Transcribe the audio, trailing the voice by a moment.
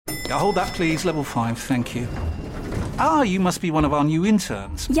Hold that, please. Level 5, thank you. Ah, you must be one of our new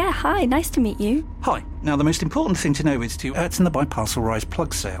interns. Yeah, hi, nice to meet you. Hi. Now, the most important thing to know is to in the biparcel rise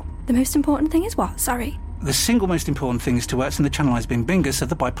plug sale. The most important thing is what? Sorry. The single most important thing is to in the channelized bin bingus of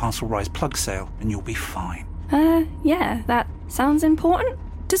the biparcel rise plug sale, and you'll be fine. Yeah, that sounds important.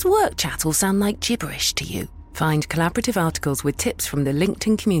 Does work chat all sound like gibberish to you? Find collaborative articles with tips from the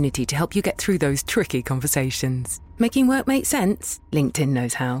LinkedIn community to help you get through those tricky conversations. Making work make sense? LinkedIn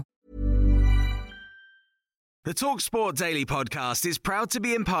knows how. The TalkSport Daily podcast is proud to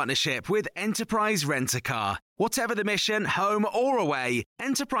be in partnership with Enterprise Rent-A-Car. Whatever the mission, home or away,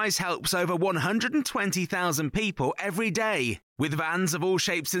 Enterprise helps over 120,000 people every day. With vans of all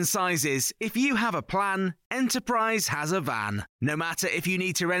shapes and sizes, if you have a plan, Enterprise has a van. No matter if you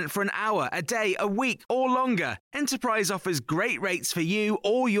need to rent for an hour, a day, a week or longer, Enterprise offers great rates for you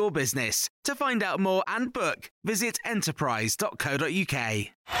or your business. To find out more and book, visit enterprise.co.uk.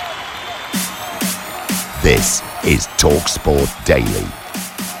 This is TalkSport Daily.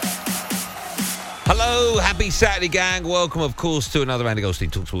 Hello, happy Saturday, gang. Welcome, of course, to another Andy Goldstein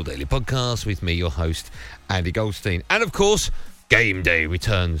TalkSport Daily podcast with me, your host, Andy Goldstein. And, of course, Game Day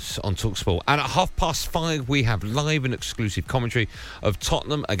returns on TalkSport. And at 5:30, we have live and exclusive commentary of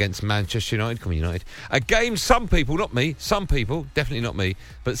Tottenham against Manchester United. Come on, United. A game some people, not me, some people, definitely not me,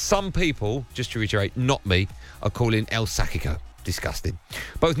 but some people, just to reiterate, not me, are calling El Sacico. Disgusting.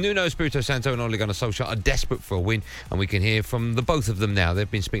 Both Nuno Espirito Santo and Ole Gunnar Solskjaer are desperate for a win, and we can hear from the both of them now.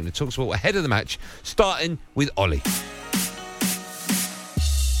 They've been speaking to TalkSport ahead of the match, starting with Ole.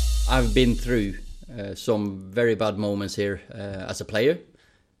 I've been through some very bad moments here as a player,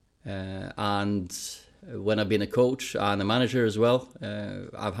 and when I've been a coach and a manager as well,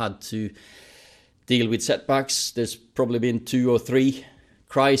 I've had to deal with setbacks. There's probably been 2 or 3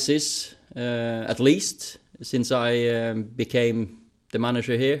 crises at least since I became the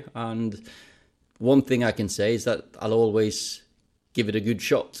manager here, and one thing I can say is that I'll always give it a good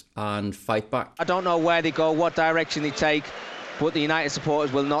shot and fight back. I don't know where they go, what direction they take, but the United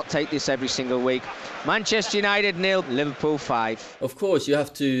supporters will not take this every single week. Manchester United 0, Liverpool 5. Of course you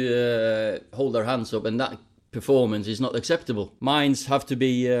have to hold our hands up, and that performance is not acceptable. Minds have to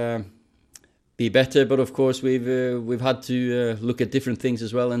be better, but of course we've had to look at different things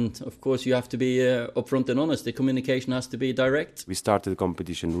as well, and of course you have to be upfront and honest. The communication has to be direct. We started the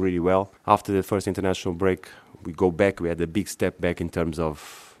competition really well. After the first international break, we go back. We had a big step back in terms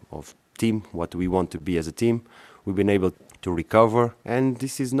of team, what we want to be as a team. We've been able to recover, and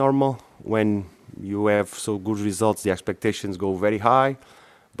this is normal. When you have so good results, the expectations go very high,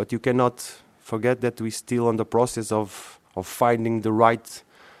 but you cannot forget that we're still on the process of finding the right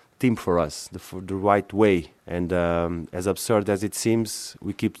team for us, the right way. And as absurd as it seems,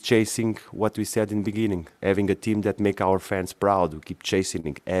 we keep chasing what we said in the beginning, having a team that make our fans proud. We keep chasing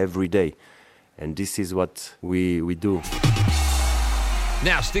it every day, and this is what we do.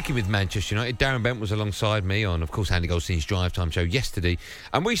 Now, sticking with Manchester United, Darren Bent was alongside me on, of course, Andy Goldstein's Drive Time show yesterday,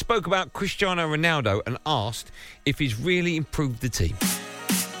 and we spoke about Cristiano Ronaldo and asked if he's really improved the team.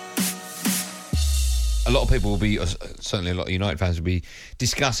 A lot of people will be, certainly a lot of United fans will be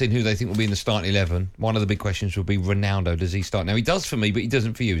discussing who they think will be in the starting 11. One of the big questions will be Ronaldo. Does he start? Now, he does for me, but he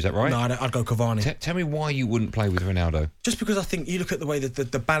doesn't for you. Is that right? No, I'd go Cavani. Tell me why you wouldn't play with Ronaldo. Just because I think you look at the way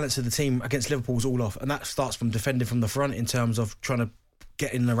that the balance of the team against Liverpool was all off, and that starts from defending from the front in terms of trying to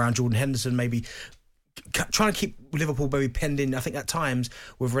get in and around Jordan Henderson, maybe trying to keep Liverpool maybe penned in. I think at times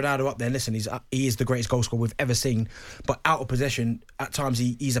with Ronaldo up there, listen, he is the greatest goal scorer we've ever seen, but out of possession, at times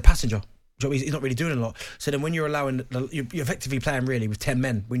he's a passenger. He's not really doing a lot. So then when you're allowing, you're effectively playing really with 10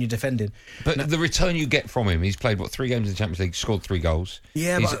 men when you're defending. But now, the return you get from him, he's played, 3 games in the Champions League, scored 3 goals.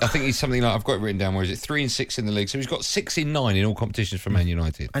 Yeah, I think he's something like, I've got it written down, where is it, 3 and 6 in the league. So he's got 6 in 9 in all competitions for Man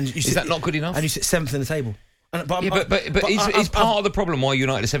United. And is that not good enough? And you sit 7th in the table. But is part of the problem why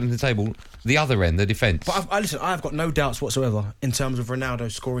United are 7th in the table the other end, the defence? But I've got no doubts whatsoever in terms of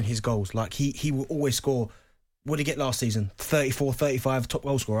Ronaldo scoring his goals. Like, he will always score. What did he get last season? 34, 35, top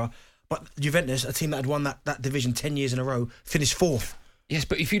goal scorer. But Juventus, a team that had won that division 10 years in a row, finished 4th. Yes,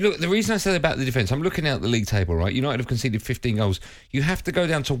 but if you look, the reason I said about the defence, I'm looking at the league table, right? United have conceded 15 goals. You have to go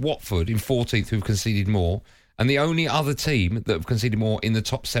down to Watford in 14th, who've conceded more. And the only other team that have conceded more in the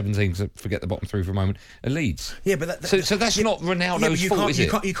top 17, so forget the bottom 3 for a moment, are Leeds. Yeah, but so that's not Ronaldo's fault, is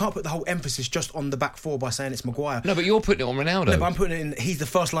it? You can't put the whole emphasis just on the back 4 by saying it's Maguire. No, but you're putting it on Ronaldo. No, but I'm putting it in, he's the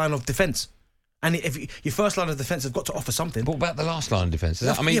first line of defence. And if your first line of defence has got to offer something. What about the last line of defence?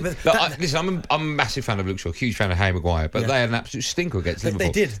 Listen, I'm a massive fan of Luke Shaw, huge fan of Harry Maguire, but they had an absolute stinker against Liverpool.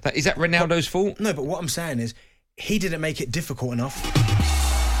 They did. Is that Ronaldo's fault? No, but what I'm saying is he didn't make it difficult enough.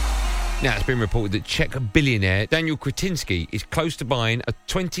 Now, it's been reported that Czech billionaire Daniel Kretinsky is close to buying a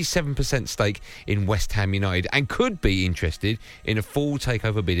 27% stake in West Ham United and could be interested in a full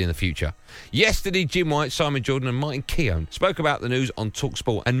takeover bid in the future. Yesterday, Jim White, Simon Jordan and Martin Keown spoke about the news on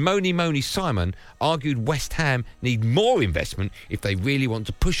TalkSport, and Moni Simon argued West Ham need more investment if they really want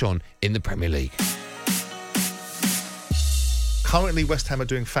to push on in the Premier League. Currently, West Ham are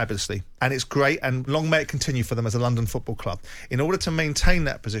doing fabulously, and it's great, and long may it continue for them as a London football club. In order to maintain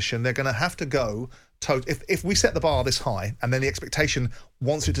that position, they're going to have to go if we set the bar this high, and then the expectation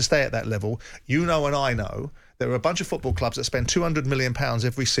wants it to stay at that level, you know and I know there are a bunch of football clubs that spend £200 million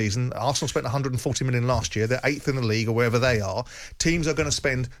every season. Arsenal spent £140 million last year. They're 8th in the league or wherever they are. Teams are going to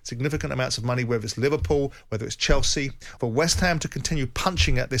spend significant amounts of money, whether it's Liverpool, whether it's Chelsea. For West Ham to continue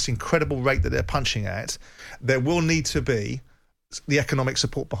punching at this incredible rate that they're punching at, there will need to be the economic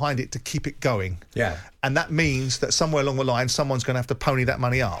support behind it to keep it going. Yeah. And that means that somewhere along the line, someone's going to have to pony that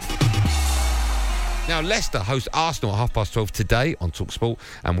money up. Now, Leicester host Arsenal at 12:30 today on TalkSport,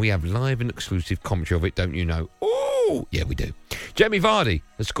 and we have live and exclusive commentary of it, don't you know? Ooh, yeah, we do. Jamie Vardy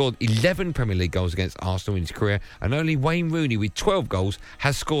has scored 11 Premier League goals against Arsenal in his career, and only Wayne Rooney, with 12 goals,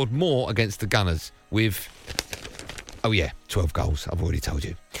 has scored more against the Gunners with... 12 goals, I've already told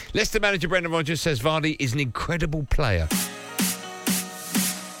you. Leicester manager Brendan Rodgers says Vardy is an incredible player.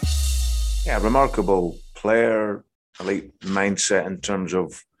 Yeah, remarkable player, elite mindset in terms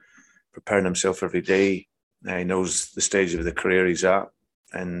of preparing himself every day. He knows the stage of the career he's at,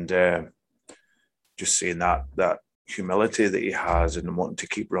 and just seeing that humility that he has and wanting to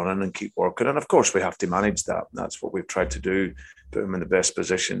keep running and keep working. And of course, we have to manage that. That's what we've tried to do, put him in the best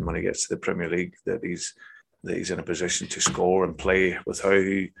position when he gets to the Premier League, that he's in a position to score and play with how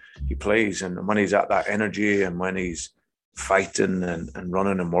he plays. And when he's at that energy and when he's fighting and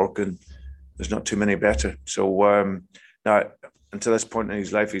running and working, there's not too many better. So now, until this point in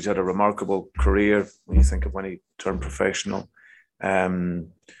his life, he's had a remarkable career. When you think of when he turned professional,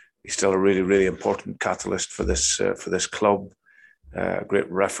 he's still a really, really important catalyst for this club. A great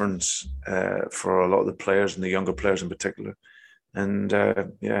reference for a lot of the players and the younger players in particular. And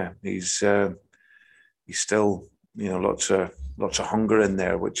he's still, lots of hunger in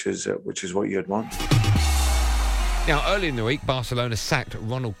there, which is what you'd want. Now, earlier in the week, Barcelona sacked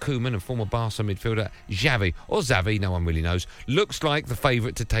Ronald Koeman, and former Barca midfielder Xavi, or Xavi, no one really knows, looks like the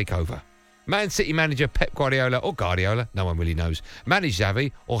favourite to take over. Man City manager Pep Guardiola, or Guardiola, no one really knows, managed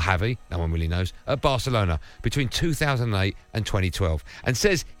Xavi, or Javi, no one really knows, at Barcelona between 2008 and 2012, and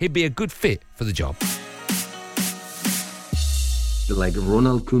says he'd be a good fit for the job. Like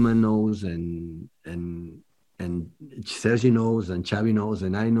Ronald Koeman knows, and Sergi knows, and Xavi knows,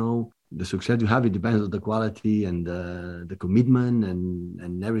 and I know. The success you have, it depends on the quality and the commitment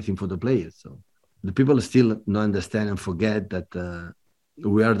and everything for the players. So the people still don't understand and forget that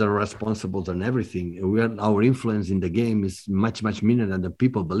we are the responsibles and everything. Our influence in the game is much, much meaner than the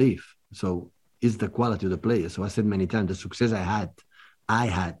people believe. So it's the quality of the players. So I said many times, the success I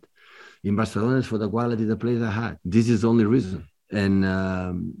had in Barcelona is for the quality of the players I had. This is the only reason.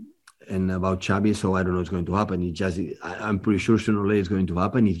 And about Xavi, so I don't know what's going to happen. I'm pretty sure sooner or later it's going to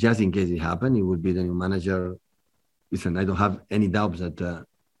happen. If just in case it happens, he would be the new manager. Listen, I don't have any doubts that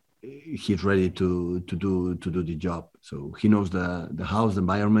he's ready to do the job. So he knows the house, the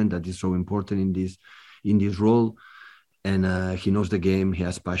environment that is so important in this role, and he knows the game. He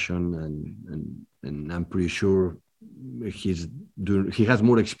has passion, and I'm pretty sure he has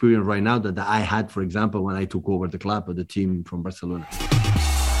more experience right now than I had, for example, when I took over the club or the team from Barcelona.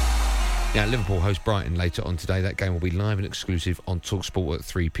 Now, Liverpool host Brighton later on today. That game will be live and exclusive on TalkSport at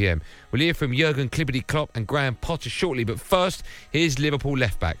 3 p.m. We'll hear from Jurgen Klippity-Klopp and Graham Potter shortly, but first, here's Liverpool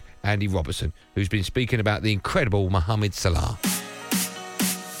left-back Andy Robertson, who's been speaking about the incredible Mohamed Salah. I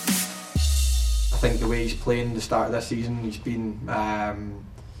think the way he's playing the start of this season, he's been,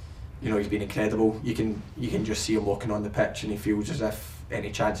 he's been incredible. You can just see him walking on the pitch, and he feels as if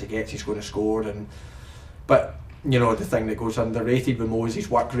any chance he gets, he's going to score. But the thing that goes underrated with Mo is his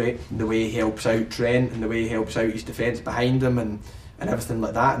work rate, and the way he helps out Trent, and the way he helps out his defence behind him, and everything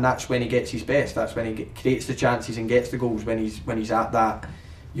like that. And that's when he gets his best. That's when he creates the chances and gets the goals. When he's at that,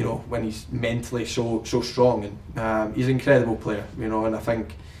 when he's mentally so strong. And he's an incredible player. And I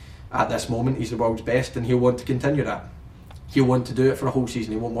think at this moment he's the world's best, and he'll want to continue that. He'll want to do it for a whole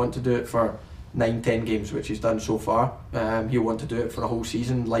season. He won't want to do it for 9-10 games, which he's done so far. He'll want to do it for a whole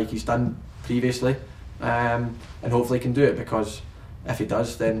season, like he's done previously. And hopefully he can do it, because if he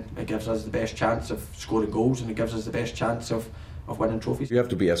does, then it gives us the best chance of scoring goals, and it gives us the best chance of winning trophies. You have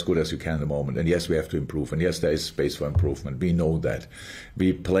to be as good as you can at the moment, and yes, we have to improve, and yes, there is space for improvement. We know that.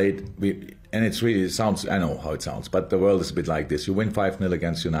 And it's really, it sounds, I know how it sounds, but the world is a bit like this. You win 5-0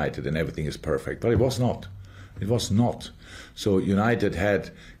 against United and everything is perfect, but it was not. It was not. So United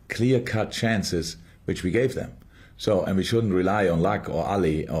had clear-cut chances, which we gave them. So, and we shouldn't rely on luck or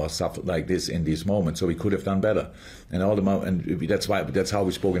Ali or stuff like this in these moments. So we could have done better. And that's how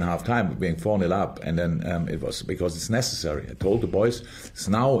we spoke in half time, being 4-0 up. And then it was because it's necessary. I told the boys, it's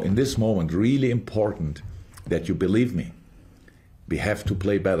now in this moment really important that you believe me. We have to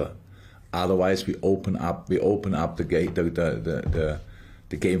play better. Otherwise, we open up the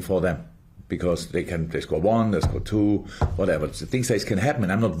game for them. Because they score 1, they score 2, whatever. The things that can happen.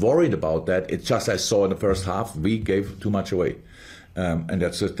 I'm not worried about that. It's just I saw in the first half we gave too much away, and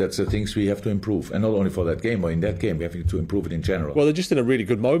that's the things we have to improve. And not only for that game, or in that game, we have to improve it in general. Well, they're just in a really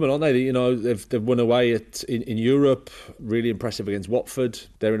good moment, aren't they? You know, they've won away in Europe. Really impressive against Watford.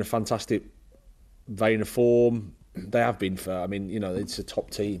 They're in a fantastic vein of form. They have been fair. I mean, you know, it's a top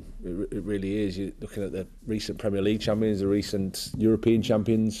team. It really is. You're looking at the recent Premier League champions, the recent European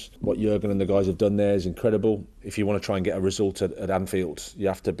champions. What Jurgen and the guys have done there is incredible. If you want to try and get a result at Anfield, you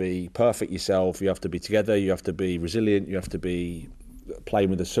have to be perfect yourself. You have to be together. You have to be resilient. You have to be playing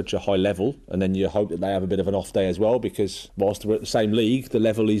with such a high level. And then you hope that they have a bit of an off day as well, because whilst we're at the same league,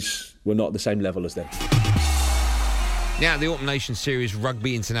 we're not at the same level as them. Now, the Autumn Nations Series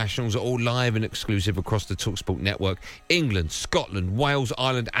Rugby Internationals are all live and exclusive across the TalkSport network. England, Scotland, Wales,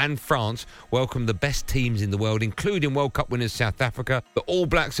 Ireland and France welcome the best teams in the world, including World Cup winners South Africa, the All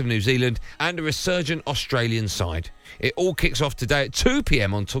Blacks of New Zealand and a resurgent Australian side. It all kicks off today at 2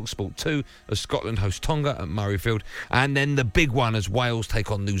 p.m. on TalkSport 2 as Scotland host Tonga at Murrayfield, and then the big one as Wales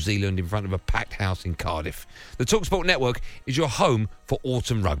take on New Zealand in front of a packed house in Cardiff. The TalkSport network is your home for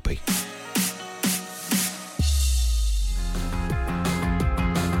autumn rugby.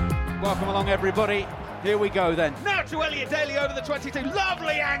 Welcome along, everybody. Here we go then. Now to Elliot Daly over the 22.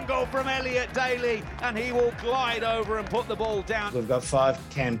 Lovely angle from Elliot Daly, and he will glide over and put the ball down. We've got 5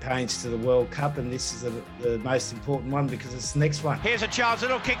 campaigns to the World Cup, and this is the most important one because it's the next one. Here's a chance,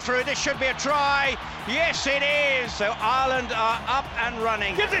 it'll kick through. This should be a try. Yes, it is. So Ireland are up and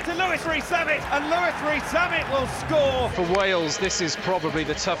running. Gives it to Lewis Rees-Zammit, and Lewis Rees-Zammit will score. For Wales, this is probably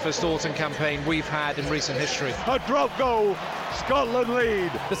the toughest autumn campaign we've had in recent history. A drop goal. Scotland lead.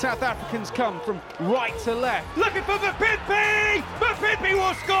 The South Africans come from right to left. Looking for Mapimpi! Mapimpi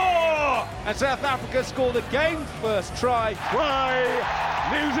will score! And South Africa score the game's first try. Try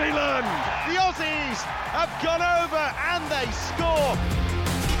New Zealand! The Aussies have gone over and they score!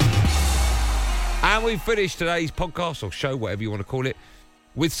 And we've finished today's podcast or show, whatever you want to call it,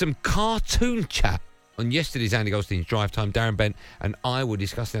 with some cartoon chat. On yesterday's Andy Goldstein's Drive Time, Darren Bent and I were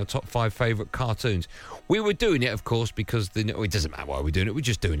discussing our top 5 favourite cartoons. We were doing it, of course, because it doesn't matter why we're doing it. We're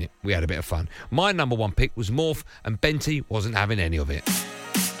just doing it. We had a bit of fun. My number 1 pick was Morph, and Benty wasn't having any of it.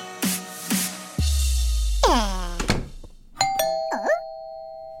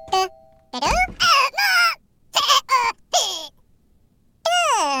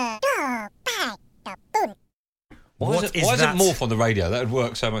 Why isn't Morph on the radio? That would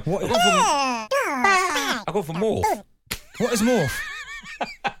work so much. I got for Morph. What is Morph?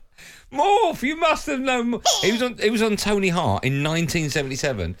 Morph, you must have known. He was on Tony Hart in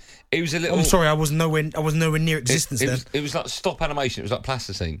 1977. It was a little. I'm sorry, I was nowhere near existence then. It was like stop animation. It was like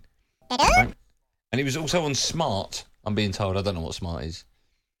plasticine. Right? And it was also on Smart. I'm being told. I don't know what Smart is.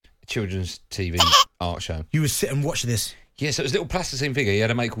 A children's TV art show. You would sit and watch this. Yeah, so it was a little plasticine figure. He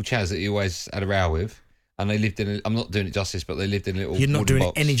had a mate called Chaz that he always had a row with. And they lived in I'm not doing it justice, but they lived in a little. You're not wooden doing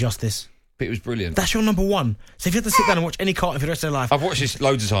box. it any justice. But it was brilliant. That's your number 1. So if you had to sit down and watch any cartoon for the rest of your life, I've watched this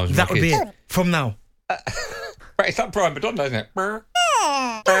loads of times. With that my would kids. be it. From now. Right, it's like Brian Madonna, isn't it?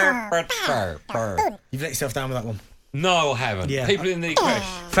 You've let yourself down with that one. No, I haven't. Yeah. People in the crash.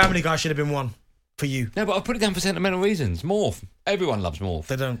 Family Guy should have been 1 for you. No, but I put it down for sentimental reasons. Morph. Everyone loves Morph.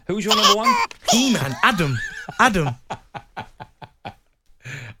 They don't. Who's your number 1? He-Man. Adam.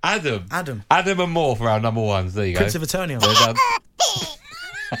 Adam and Morph are our number 1s. There you Prince go. of Eternia. They're done.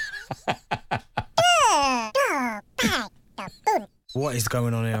 What is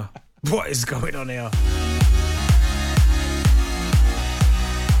going on here? What is going on here?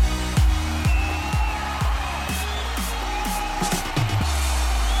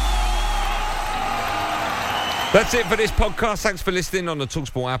 That's it for this podcast. Thanks for listening on the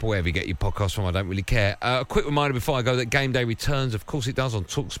TalkSport app or wherever you get your podcasts from. I don't really care. A quick reminder before I go that Game Day returns. Of course it does on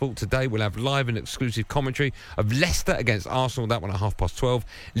TalkSport today. We'll have live and exclusive commentary of Leicester against Arsenal. That one at 12:30.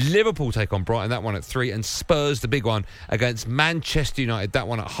 Liverpool take on Brighton. That one at 3. And Spurs, the big one, against Manchester United. That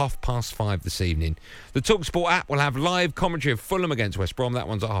one at 5:30 this evening. The TalkSport app will have live commentary of Fulham against West Brom. That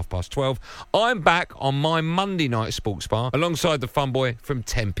one's at 12:30. I'm back on my Monday night sports bar alongside the Fun Boy from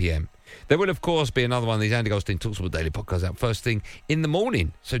 10 p.m. There will, of course, be another one of these Andy Goldstein TalkSport Daily podcasts out first thing in the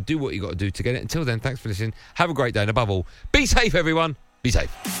morning. So do what you got to do to get it. Until then, thanks for listening. Have a great day. And above all, be safe, everyone. Be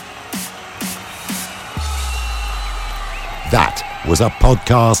safe. That was a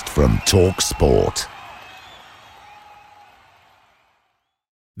podcast from TalkSport.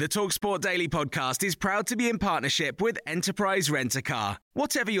 The TalkSport Daily Podcast is proud to be in partnership with Enterprise Rent-A-Car.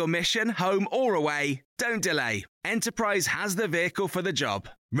 Whatever your mission, home or away, don't delay. Enterprise has the vehicle for the job.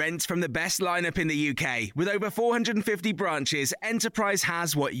 Rent from the best lineup in the UK. With over 450 branches, Enterprise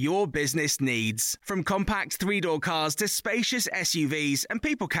has what your business needs. From compact 3-door cars to spacious SUVs and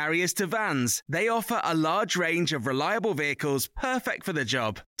people carriers to vans, they offer a large range of reliable vehicles perfect for the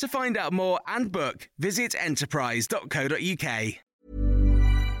job. To find out more and book, visit enterprise.co.uk.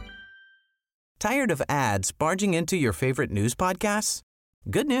 Tired of ads barging into your favorite news podcasts?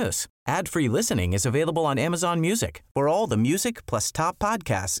 Good news. Ad-free listening is available on Amazon Music for all the music plus top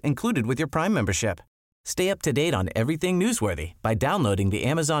podcasts included with your Prime membership. Stay up to date on everything newsworthy by downloading the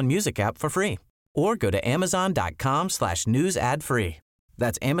Amazon Music app for free or go to amazon.com/news ad free.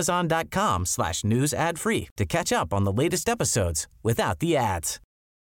 That's amazon.com/news ad free to catch up on the latest episodes without the ads.